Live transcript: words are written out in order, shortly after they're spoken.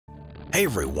Hey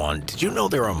everyone, did you know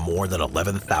there are more than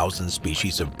 11,000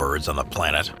 species of birds on the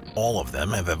planet? All of them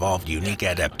have evolved unique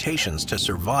adaptations to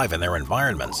survive in their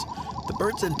environments. The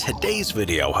birds in today's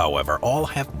video, however, all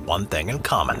have one thing in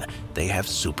common. They have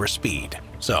super speed.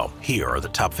 So, here are the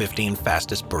top 15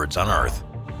 fastest birds on Earth.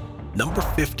 Number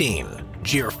 15.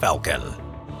 Gyrfalcon.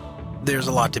 There's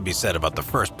a lot to be said about the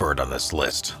first bird on this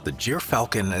list. The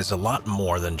gyrfalcon is a lot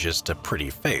more than just a pretty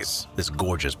face. This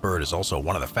gorgeous bird is also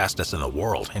one of the fastest in the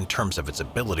world in terms of its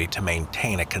ability to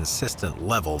maintain a consistent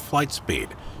level flight speed,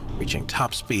 reaching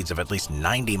top speeds of at least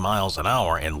 90 miles an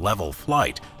hour in level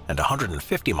flight and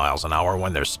 150 miles an hour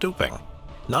when they're stooping.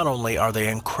 Not only are they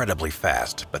incredibly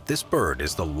fast, but this bird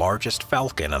is the largest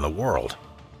falcon in the world.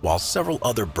 While several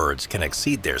other birds can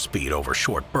exceed their speed over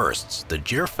short bursts, the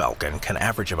gyrfalcon can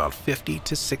average about 50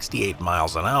 to 68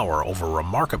 miles an hour over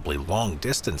remarkably long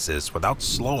distances without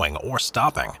slowing or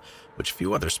stopping, which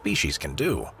few other species can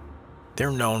do. They're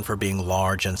known for being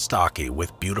large and stocky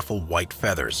with beautiful white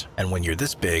feathers, and when you're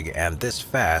this big and this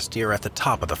fast, you're at the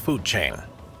top of the food chain.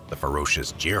 The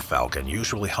ferocious gyrfalcon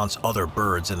usually hunts other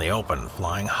birds in the open,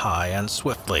 flying high and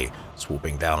swiftly,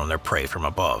 swooping down on their prey from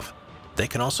above. They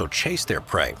can also chase their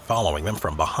prey, following them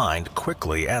from behind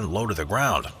quickly and low to the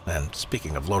ground. And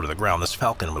speaking of low to the ground, this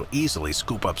falcon will easily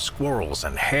scoop up squirrels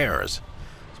and hares.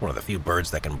 It's one of the few birds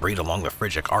that can breed along the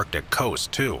frigid Arctic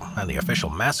coast, too, and the official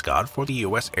mascot for the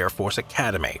U.S. Air Force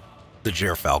Academy. The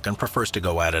gyrfalcon prefers to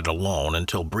go at it alone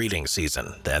until breeding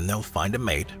season. Then they'll find a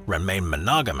mate, remain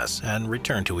monogamous, and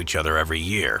return to each other every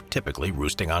year, typically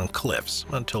roosting on cliffs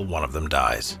until one of them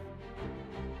dies.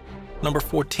 Number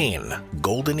 14.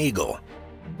 Golden Eagle.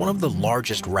 One of the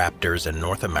largest raptors in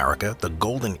North America, the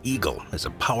golden eagle is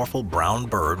a powerful brown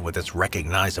bird with its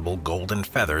recognizable golden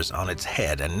feathers on its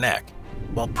head and neck.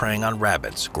 While preying on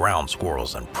rabbits, ground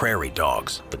squirrels, and prairie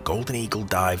dogs, the golden eagle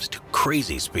dives to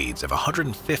crazy speeds of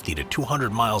 150 to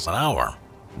 200 miles an hour.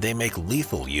 They make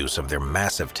lethal use of their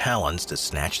massive talons to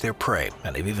snatch their prey,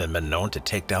 and have even been known to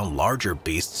take down larger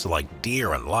beasts like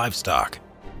deer and livestock.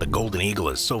 The golden eagle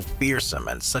is so fearsome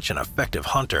and such an effective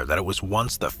hunter that it was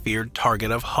once the feared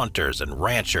target of hunters and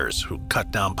ranchers who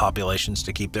cut down populations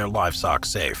to keep their livestock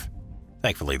safe.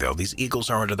 Thankfully, though, these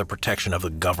eagles are under the protection of the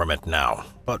government now.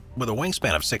 But with a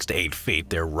wingspan of 6 to 8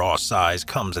 feet, their raw size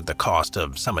comes at the cost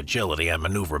of some agility and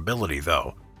maneuverability,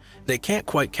 though. They can't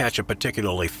quite catch a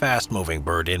particularly fast-moving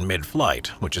bird in mid-flight,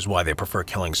 which is why they prefer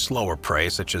killing slower prey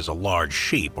such as a large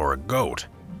sheep or a goat.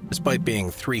 Despite being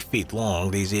 3 feet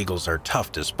long, these eagles are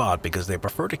tough to spot because they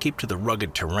prefer to keep to the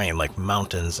rugged terrain like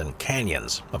mountains and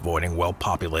canyons, avoiding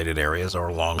well-populated areas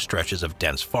or long stretches of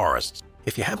dense forests.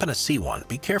 If you happen to see one,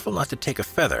 be careful not to take a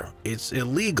feather. It's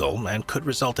illegal and could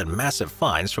result in massive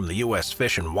fines from the U.S.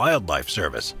 Fish and Wildlife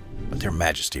Service. But their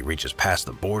majesty reaches past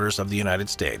the borders of the United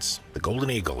States. The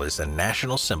golden eagle is the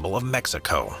national symbol of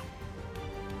Mexico.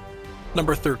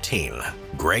 Number 13.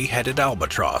 Gray-headed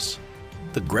albatross.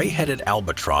 The gray-headed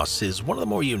albatross is one of the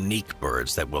more unique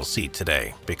birds that we'll see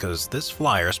today because this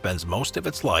flyer spends most of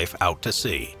its life out to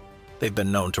sea. They've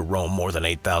been known to roam more than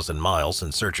 8,000 miles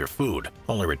in search of food,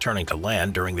 only returning to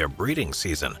land during their breeding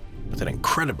season. With an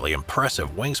incredibly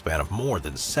impressive wingspan of more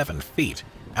than 7 feet,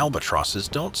 albatrosses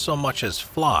don't so much as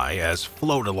fly as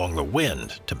float along the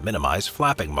wind to minimize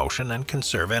flapping motion and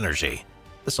conserve energy.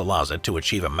 This allows it to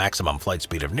achieve a maximum flight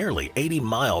speed of nearly 80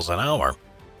 miles an hour.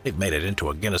 They've made it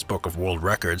into a Guinness Book of World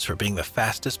Records for being the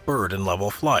fastest bird in level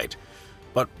flight.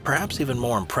 But perhaps even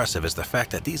more impressive is the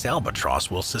fact that these albatross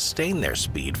will sustain their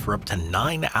speed for up to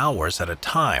 9 hours at a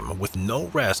time with no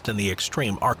rest in the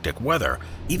extreme Arctic weather,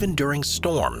 even during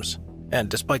storms. And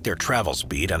despite their travel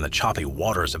speed and the choppy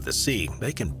waters of the sea,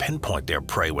 they can pinpoint their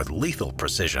prey with lethal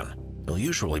precision. They'll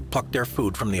usually pluck their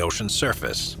food from the ocean's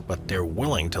surface, but they're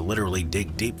willing to literally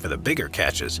dig deep for the bigger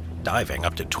catches, diving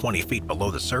up to 20 feet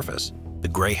below the surface. The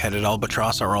gray-headed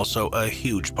albatross are also a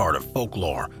huge part of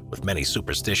folklore, with many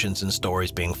superstitions and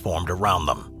stories being formed around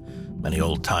them. Many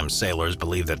old-time sailors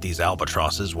believe that these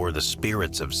albatrosses were the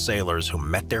spirits of sailors who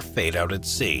met their fate out at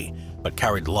sea, but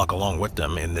carried luck along with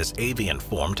them in this avian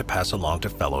form to pass along to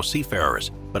fellow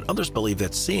seafarers. But others believe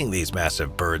that seeing these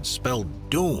massive birds spelled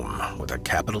doom with a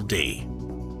capital D.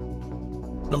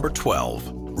 Number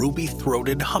 12.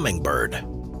 Ruby-throated hummingbird.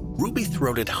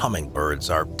 Ruby-throated hummingbirds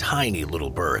are tiny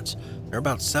little birds. They're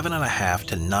about 7.5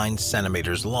 to 9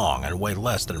 centimeters long and weigh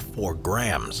less than 4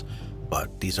 grams.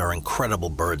 But these are incredible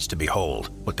birds to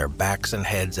behold, with their backs and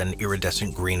heads and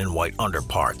iridescent green and white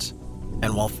underparts.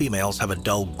 And while females have a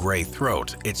dull gray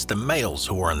throat, it's the males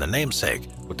who are in the namesake,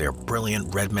 with their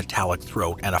brilliant red metallic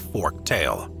throat and a forked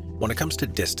tail. When it comes to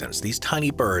distance, these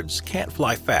tiny birds can't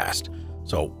fly fast.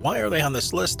 So why are they on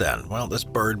this list then? Well, this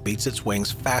bird beats its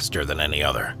wings faster than any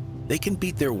other. They can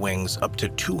beat their wings up to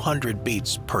 200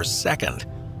 beats per second,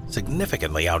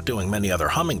 significantly outdoing many other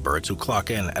hummingbirds who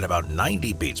clock in at about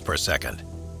 90 beats per second.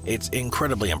 It's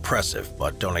incredibly impressive,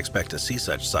 but don't expect to see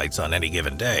such sights on any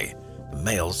given day. The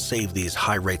males save these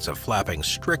high rates of flapping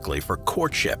strictly for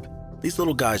courtship. These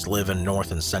little guys live in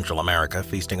North and Central America,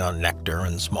 feasting on nectar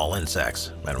and small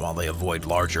insects, and while they avoid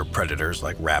larger predators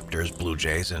like raptors, blue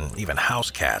jays, and even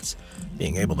house cats,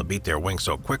 being able to beat their wings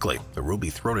so quickly, the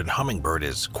ruby-throated hummingbird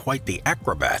is quite the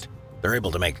acrobat. They're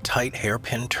able to make tight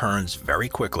hairpin turns very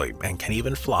quickly and can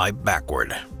even fly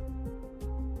backward.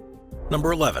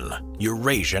 Number 11.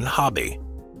 Eurasian Hobby.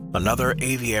 Another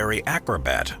aviary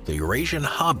acrobat, the Eurasian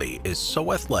hobby is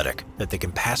so athletic that they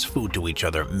can pass food to each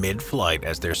other mid-flight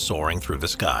as they're soaring through the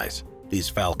skies. These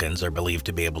falcons are believed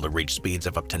to be able to reach speeds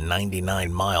of up to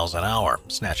 99 miles an hour,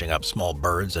 snatching up small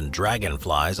birds and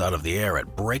dragonflies out of the air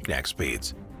at breakneck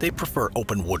speeds. They prefer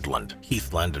open woodland,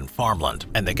 heathland, and farmland,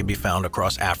 and they can be found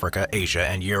across Africa, Asia,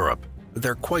 and Europe.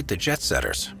 They're quite the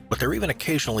jet-setters, but they're even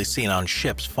occasionally seen on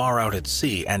ships far out at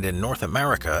sea and in North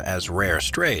America as rare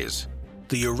strays.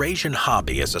 The Eurasian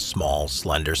hobby is a small,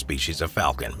 slender species of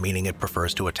falcon, meaning it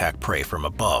prefers to attack prey from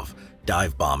above,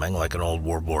 dive bombing like an old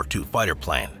World War II fighter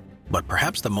plane. But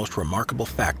perhaps the most remarkable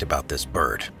fact about this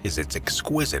bird is its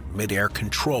exquisite mid-air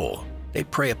control. They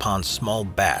prey upon small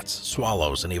bats,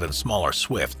 swallows, and even smaller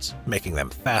swifts, making them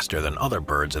faster than other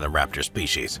birds in the raptor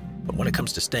species. But when it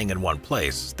comes to staying in one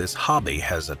place, this hobby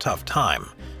has a tough time.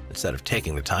 Instead of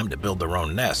taking the time to build their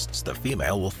own nests, the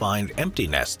female will find empty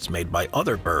nests made by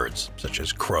other birds, such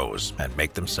as crows, and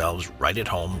make themselves right at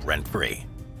home rent-free.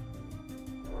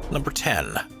 Number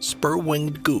 10.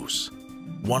 Spur-winged goose.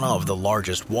 One of the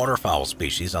largest waterfowl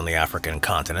species on the African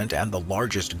continent and the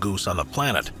largest goose on the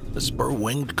planet, the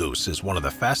spur-winged goose is one of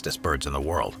the fastest birds in the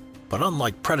world. But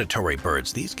unlike predatory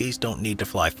birds, these geese don't need to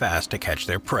fly fast to catch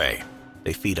their prey.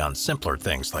 They feed on simpler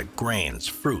things like grains,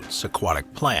 fruits,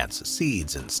 aquatic plants,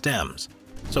 seeds, and stems.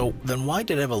 So then why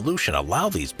did evolution allow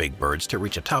these big birds to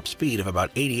reach a top speed of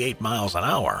about 88 miles an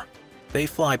hour? They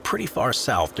fly pretty far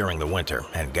south during the winter,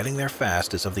 and getting there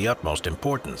fast is of the utmost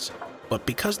importance. But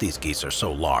because these geese are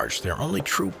so large, their only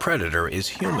true predator is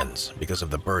humans because of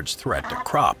the bird's threat to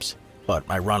crops. But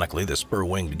ironically, the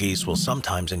spur-winged geese will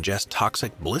sometimes ingest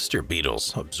toxic blister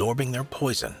beetles, absorbing their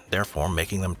poison, therefore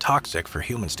making them toxic for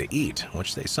humans to eat,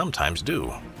 which they sometimes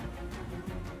do.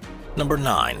 Number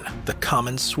 9. The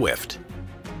common swift.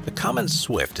 The common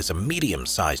swift is a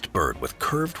medium-sized bird with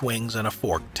curved wings and a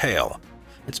forked tail.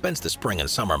 It spends the spring and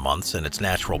summer months in its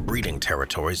natural breeding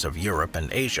territories of Europe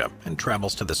and Asia and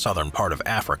travels to the southern part of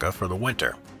Africa for the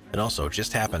winter. It also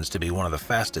just happens to be one of the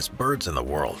fastest birds in the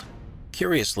world.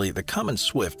 Curiously, the common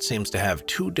swift seems to have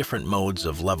two different modes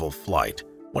of level flight.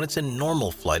 When it's in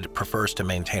normal flight, it prefers to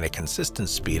maintain a consistent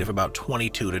speed of about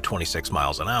 22 to 26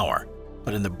 miles an hour.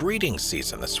 But in the breeding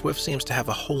season, the swift seems to have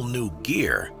a whole new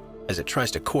gear. As it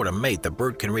tries to court a mate, the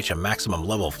bird can reach a maximum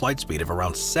level flight speed of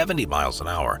around 70 miles an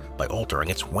hour by altering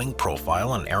its wing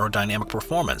profile and aerodynamic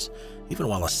performance, even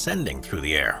while ascending through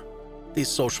the air. These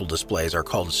social displays are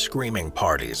called screaming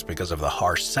parties because of the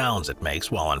harsh sounds it makes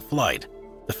while in flight.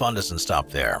 The fun doesn't stop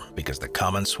there, because the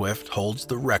common swift holds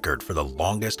the record for the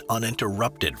longest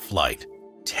uninterrupted flight,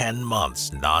 10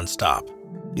 months non-stop.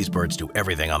 These birds do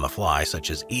everything on the fly,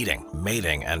 such as eating,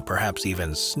 mating, and perhaps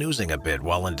even snoozing a bit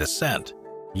while in descent.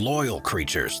 Loyal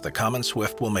creatures, the common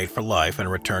swift will mate for life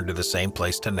and return to the same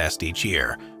place to nest each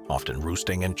year, often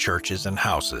roosting in churches and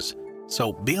houses.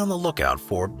 So be on the lookout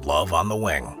for love on the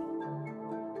wing.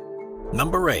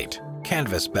 Number 8.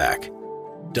 Canvasback.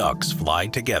 Ducks fly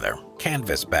together.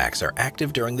 Canvasbacks are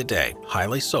active during the day,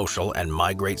 highly social, and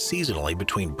migrate seasonally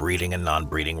between breeding and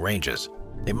non-breeding ranges.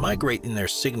 They migrate in their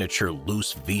signature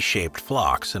loose V-shaped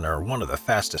flocks and are one of the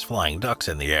fastest flying ducks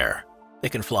in the air. They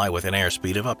can fly with an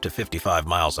airspeed of up to 55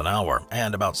 miles an hour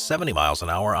and about 70 miles an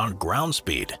hour on ground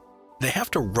speed. They have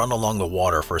to run along the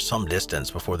water for some distance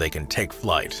before they can take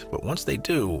flight, but once they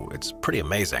do, it's pretty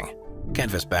amazing.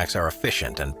 Canvasbacks are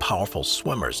efficient and powerful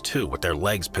swimmers too, with their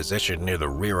legs positioned near the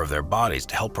rear of their bodies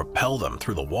to help propel them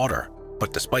through the water.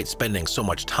 But despite spending so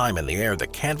much time in the air, the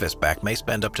canvasback may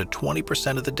spend up to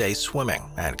 20% of the day swimming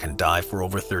and can dive for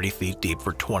over 30 feet deep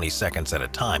for 20 seconds at a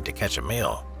time to catch a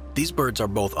meal. These birds are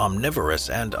both omnivorous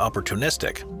and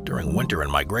opportunistic. During winter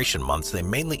and migration months, they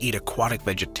mainly eat aquatic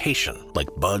vegetation like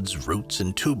buds, roots,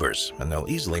 and tubers, and they'll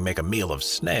easily make a meal of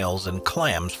snails and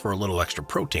clams for a little extra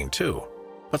protein too.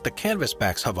 But the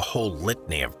canvasbacks have a whole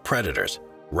litany of predators: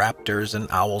 raptors and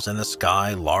owls in the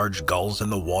sky, large gulls in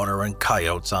the water, and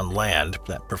coyotes on land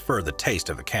that prefer the taste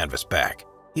of the canvasback.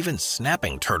 Even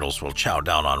snapping turtles will chow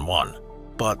down on one.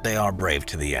 But they are brave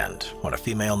to the end. When a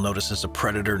female notices a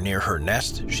predator near her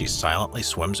nest, she silently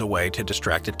swims away to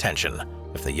distract attention.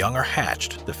 If the young are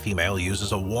hatched, the female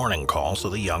uses a warning call so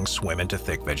the young swim into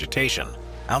thick vegetation.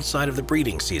 Outside of the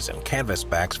breeding season,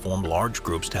 canvasbacks form large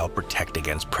groups to help protect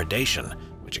against predation,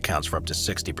 which accounts for up to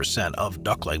 60% of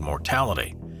duckling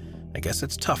mortality. I guess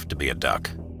it's tough to be a duck.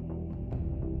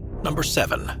 Number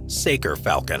 7. Saker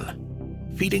falcon.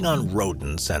 Feeding on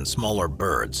rodents and smaller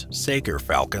birds, saker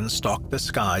falcons stalk the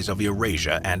skies of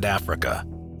Eurasia and Africa.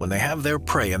 When they have their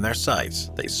prey in their sights,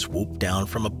 they swoop down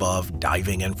from above,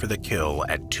 diving in for the kill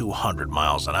at 200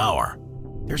 miles an hour.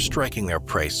 They're striking their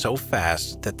prey so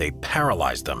fast that they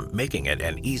paralyze them, making it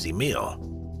an easy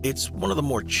meal. It's one of the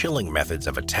more chilling methods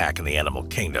of attack in the animal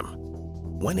kingdom.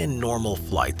 When in normal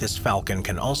flight, this falcon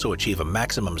can also achieve a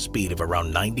maximum speed of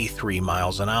around 93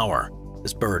 miles an hour.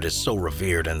 This bird is so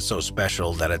revered and so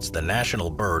special that it's the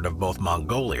national bird of both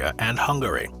Mongolia and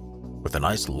Hungary. With a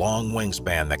nice long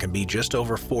wingspan that can be just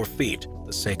over 4 feet,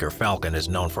 the saker falcon is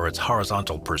known for its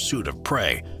horizontal pursuit of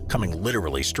prey, coming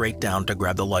literally straight down to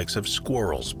grab the likes of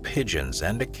squirrels, pigeons,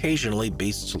 and occasionally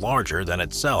beasts larger than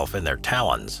itself in their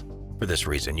talons. For this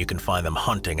reason, you can find them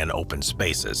hunting in open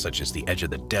spaces such as the edge of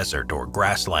the desert or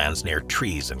grasslands near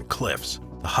trees and cliffs.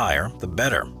 The higher, the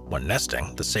better. When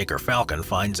nesting, the saker falcon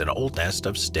finds an old nest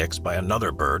of sticks by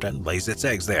another bird and lays its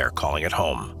eggs there, calling it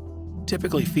home.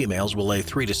 Typically, females will lay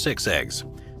 3 to 6 eggs.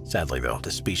 Sadly though,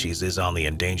 the species is on the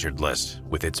endangered list,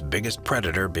 with its biggest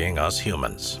predator being us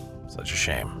humans. Such a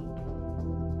shame.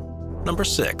 Number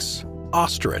 6.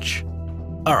 Ostrich.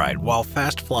 Alright, while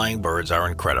fast-flying birds are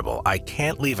incredible, I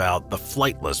can't leave out the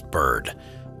flightless bird.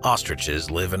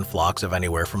 Ostriches live in flocks of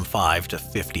anywhere from 5 to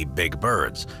 50 big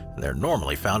birds, and they're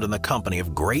normally found in the company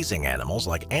of grazing animals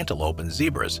like antelope and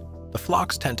zebras. The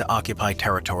flocks tend to occupy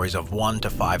territories of 1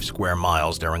 to 5 square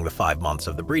miles during the 5 months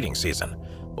of the breeding season,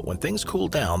 but when things cool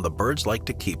down, the birds like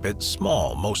to keep it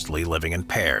small, mostly living in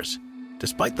pairs.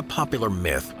 Despite the popular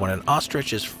myth, when an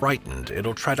ostrich is frightened,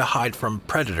 it'll try to hide from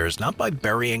predators not by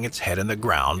burying its head in the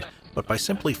ground, but by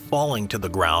simply falling to the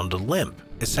ground limp,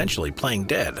 essentially playing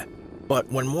dead. But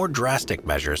when more drastic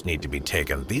measures need to be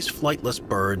taken, these flightless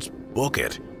birds book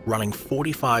it, running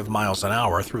 45 miles an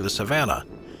hour through the savanna.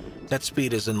 That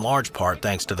speed is in large part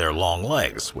thanks to their long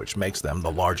legs, which makes them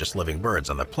the largest living birds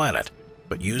on the planet.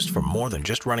 But used for more than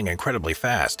just running incredibly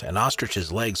fast, an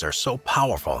ostrich's legs are so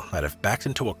powerful that if backed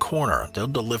into a corner, they'll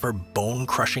deliver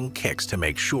bone-crushing kicks to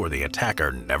make sure the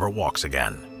attacker never walks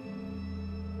again.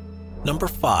 Number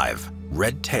 5.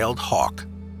 Red-tailed hawk.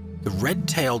 The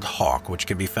red-tailed hawk, which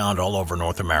can be found all over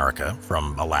North America,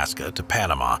 from Alaska to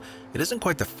Panama, it isn't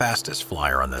quite the fastest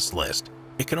flyer on this list.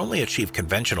 It can only achieve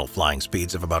conventional flying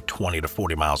speeds of about 20 to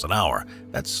 40 miles an hour.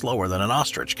 That's slower than an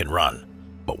ostrich can run.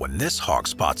 But when this hawk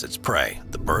spots its prey,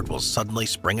 the bird will suddenly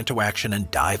spring into action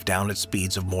and dive down at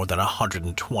speeds of more than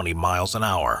 120 miles an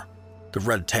hour. The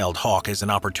red-tailed hawk is an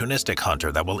opportunistic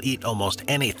hunter that will eat almost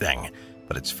anything,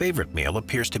 but its favorite meal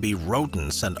appears to be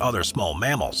rodents and other small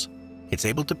mammals. It's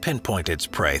able to pinpoint its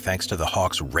prey thanks to the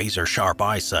hawk's razor-sharp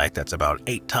eyesight that's about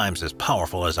 8 times as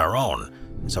powerful as our own,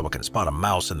 so it can spot a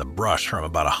mouse in the brush from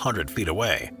about 100 feet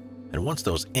away. And once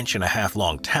those 1.5-inch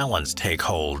long talons take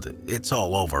hold, it's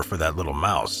all over for that little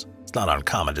mouse. It's not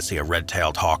uncommon to see a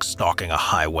red-tailed hawk stalking a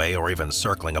highway or even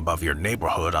circling above your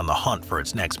neighborhood on the hunt for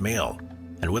its next meal.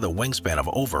 And with a wingspan of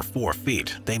over 4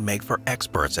 feet, they make for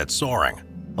experts at soaring.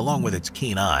 Along with its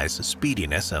keen eyes,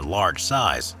 speediness, and large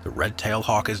size, the red-tailed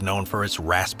hawk is known for its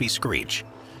raspy screech.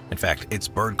 In fact, its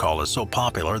bird call is so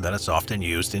popular that it's often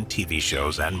used in TV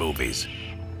shows and movies.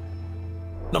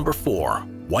 Number 4.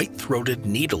 White-throated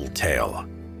needletail.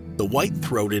 The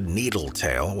white-throated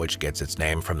needletail, which gets its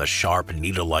name from the sharp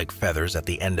needle-like feathers at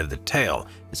the end of the tail,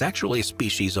 is actually a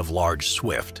species of large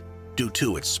swift. Due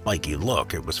to its spiky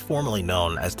look, it was formerly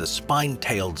known as the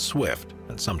spine-tailed swift,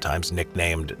 and sometimes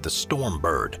nicknamed the storm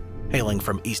bird. Hailing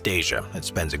from East Asia, it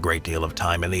spends a great deal of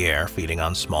time in the air feeding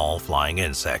on small, flying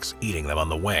insects, eating them on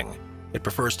the wing. It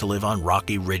prefers to live on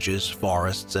rocky ridges,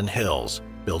 forests, and hills,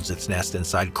 builds its nest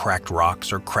inside cracked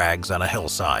rocks or crags on a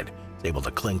hillside. It's able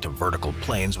to cling to vertical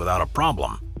planes without a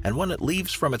problem, and when it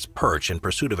leaves from its perch in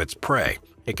pursuit of its prey,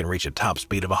 it can reach a top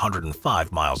speed of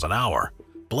 105 miles an hour.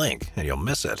 Blink and you'll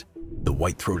miss it. The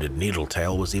white-throated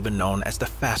needletail was even known as the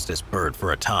fastest bird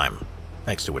for a time.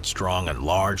 Thanks to its strong and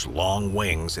large, long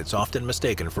wings, it's often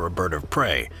mistaken for a bird of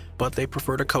prey, but they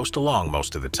prefer to coast along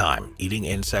most of the time, eating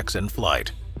insects in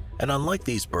flight. And unlike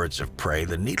these birds of prey,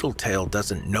 the needletail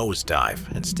doesn't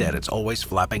nosedive. Instead, it's always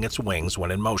flapping its wings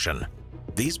when in motion.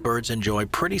 These birds enjoy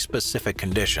pretty specific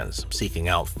conditions, seeking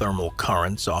out thermal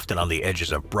currents often on the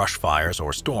edges of brush fires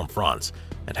or storm fronts,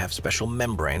 and have special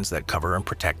membranes that cover and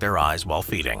protect their eyes while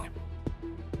feeding.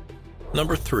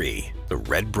 Number 3. The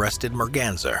red-breasted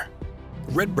merganser.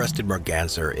 Red-breasted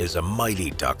merganser is a mighty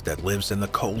duck that lives in the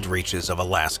cold reaches of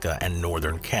Alaska and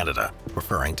northern Canada,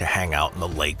 preferring to hang out in the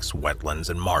lakes, wetlands,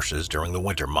 and marshes during the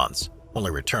winter months, only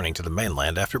returning to the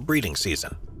mainland after breeding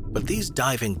season. But these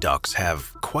diving ducks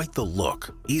have quite the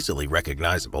look, easily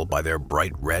recognizable by their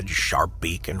bright red, sharp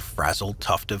beak and frazzled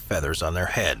tuft of feathers on their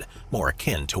head, more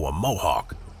akin to a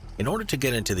mohawk. In order to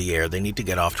get into the air, they need to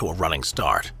get off to a running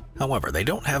start. However, they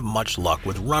don't have much luck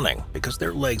with running because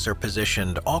their legs are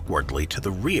positioned awkwardly to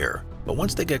the rear. But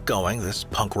once they get going, this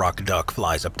punk rock duck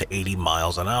flies up to 80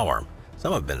 miles an hour.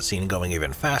 Some have been seen going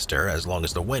even faster as long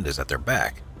as the wind is at their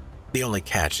back. The only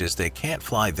catch is they can't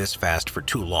fly this fast for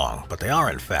too long, but they are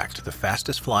in fact the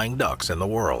fastest flying ducks in the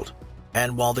world.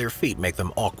 And while their feet make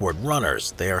them awkward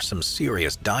runners, they are some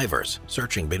serious divers,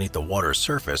 searching beneath the water's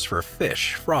surface for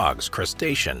fish, frogs,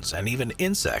 crustaceans, and even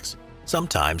insects.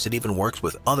 Sometimes it even works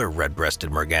with other red-breasted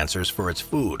mergansers for its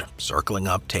food, circling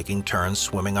up, taking turns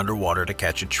swimming underwater to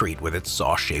catch a treat with its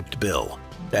saw-shaped bill.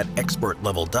 That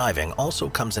expert-level diving also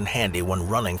comes in handy when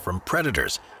running from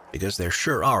predators, because there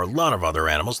sure are a lot of other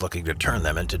animals looking to turn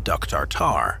them into duck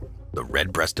tartare. The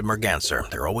red-breasted merganser,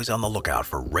 they're always on the lookout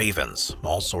for ravens,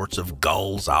 all sorts of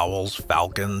gulls, owls,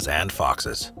 falcons, and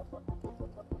foxes.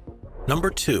 Number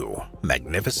 2.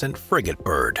 Magnificent frigate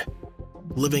bird.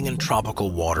 Living in tropical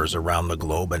waters around the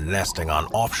globe and nesting on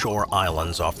offshore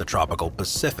islands off the tropical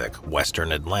Pacific,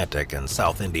 Western Atlantic, and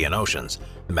South Indian Oceans,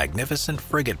 the magnificent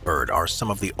frigate bird are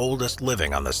some of the oldest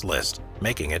living on this list,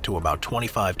 making it to about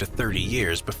 25 to 30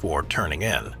 years before turning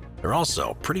in. They're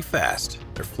also pretty fast.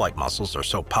 Their flight muscles are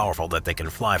so powerful that they can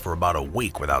fly for about a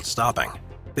week without stopping.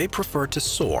 They prefer to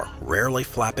soar, rarely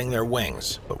flapping their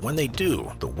wings, but when they do,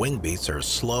 the wing beats are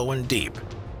slow and deep.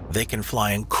 They can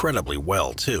fly incredibly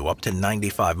well too, up to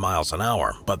 95 miles an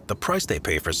hour, but the price they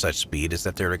pay for such speed is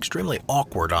that they're extremely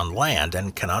awkward on land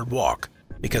and cannot walk.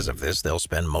 Because of this, they'll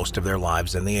spend most of their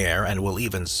lives in the air and will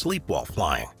even sleep while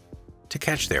flying. To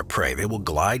catch their prey, they will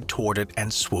glide toward it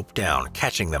and swoop down,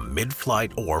 catching them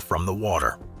mid-flight or from the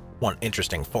water. One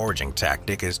interesting foraging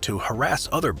tactic is to harass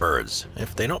other birds.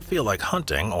 If they don't feel like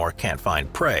hunting or can't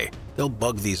find prey, they'll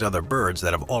bug these other birds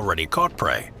that have already caught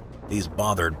prey. These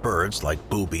bothered birds, like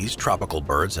boobies, tropical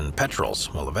birds, and petrels,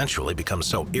 will eventually become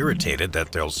so irritated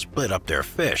that they'll split up their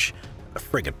fish. The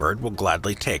frigate bird will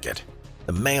gladly take it.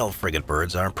 The male frigate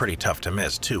birds are pretty tough to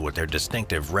miss too, with their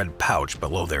distinctive red pouch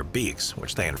below their beaks,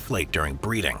 which they inflate during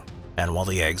breeding. And while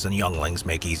the eggs and younglings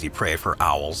make easy prey for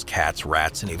owls, cats,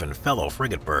 rats, and even fellow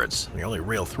frigate birds, the only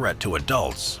real threat to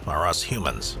adults are us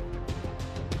humans.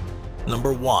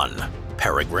 Number 1.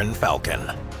 Peregrine falcon.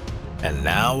 And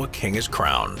now a king is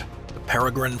crowned.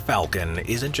 Peregrine falcon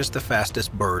isn't just the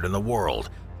fastest bird in the world,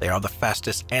 they are the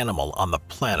fastest animal on the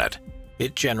planet.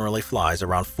 It generally flies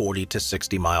around 40 to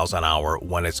 60 miles an hour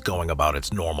when it's going about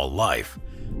its normal life.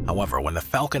 However, when the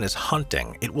falcon is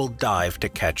hunting, it will dive to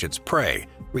catch its prey,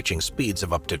 reaching speeds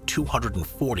of up to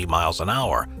 240 miles an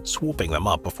hour, swooping them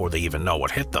up before they even know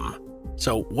what hit them.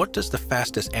 So what does the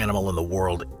fastest animal in the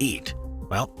world eat?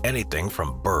 Well, anything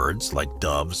from birds like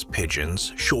doves,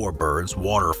 pigeons, shorebirds,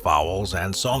 waterfowls,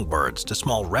 and songbirds to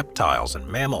small reptiles and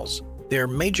mammals. Their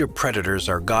major predators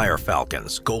are gyre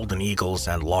falcons, golden eagles,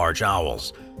 and large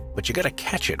owls. But you gotta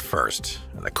catch it first.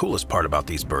 And the coolest part about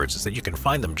these birds is that you can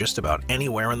find them just about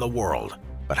anywhere in the world.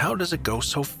 But how does it go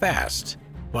so fast?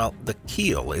 Well, the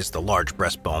keel is the large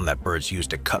breastbone that birds use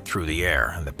to cut through the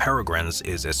air, and the peregrine's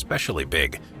is especially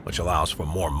big, which allows for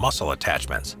more muscle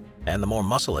attachments. And the more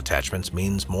muscle attachments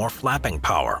means more flapping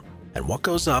power. And what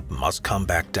goes up must come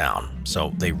back down.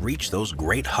 So they reach those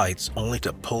great heights only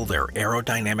to pull their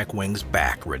aerodynamic wings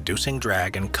back, reducing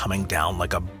drag and coming down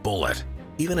like a bullet.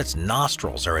 Even its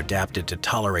nostrils are adapted to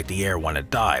tolerate the air when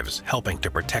it dives, helping to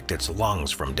protect its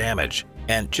lungs from damage.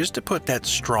 And just to put that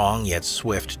strong yet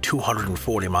swift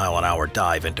 240-mile-an-hour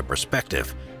dive into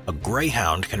perspective, a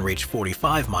greyhound can reach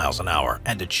 45 miles an hour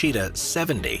and a cheetah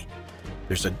 70.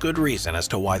 There's a good reason as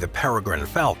to why the peregrine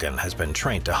falcon has been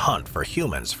trained to hunt for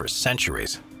humans for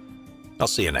centuries. I'll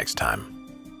see you next time.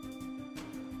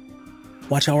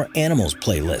 Watch our Animals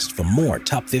playlist for more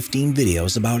top 15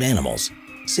 videos about animals.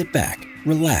 Sit back,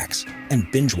 relax, and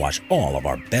binge watch all of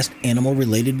our best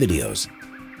animal-related videos.